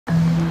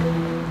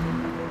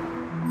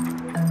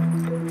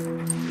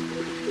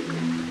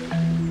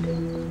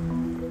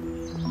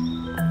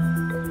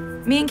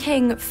Me and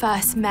King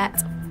first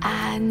met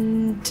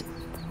and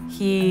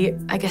he,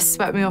 I guess,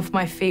 swept me off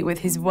my feet with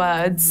his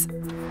words.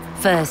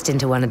 First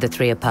into one of the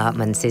 3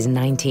 apartments is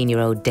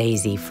 19-year-old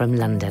Daisy from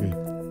London.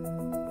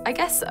 I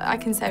guess I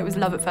can say it was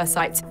love at first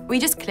sight. We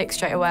just clicked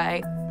straight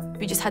away.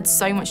 We just had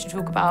so much to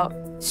talk about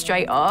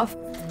straight off.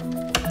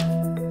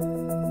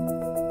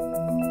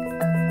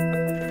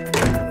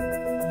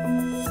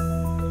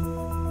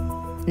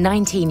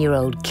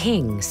 "19-year-old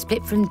King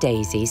split from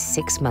Daisy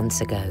 6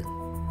 months ago.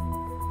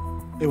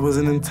 It was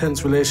an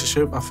intense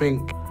relationship. I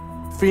think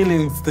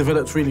feelings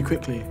developed really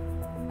quickly,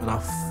 and I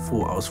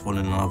thought I was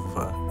falling in love with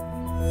her.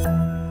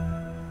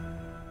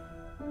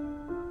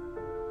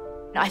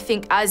 I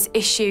think as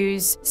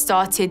issues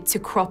started to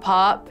crop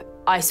up,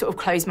 I sort of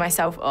closed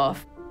myself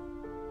off.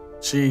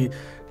 She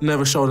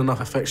never showed enough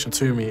affection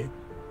to me.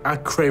 I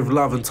crave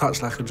love and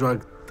touch like a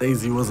drug.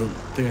 Daisy wasn't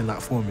doing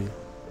that for me.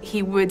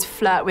 He would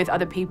flirt with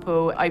other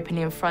people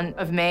openly in front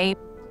of me.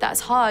 That's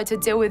hard to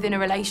deal with in a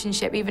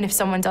relationship, even if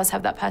someone does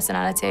have that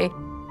personality.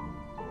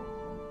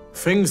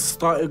 Things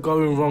started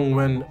going wrong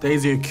when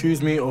Daisy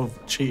accused me of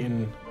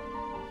cheating.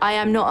 I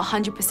am not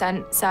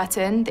 100%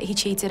 certain that he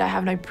cheated. I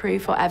have no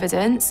proof or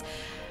evidence.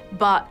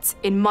 But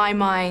in my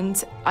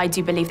mind, I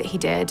do believe that he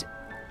did.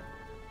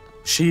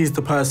 She's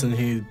the person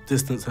who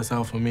distanced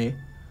herself from me,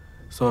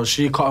 so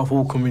she cut off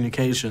all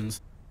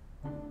communications.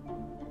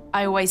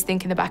 I always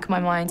think in the back of my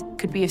mind,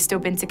 could we have still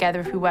been together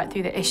if we worked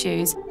through the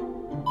issues?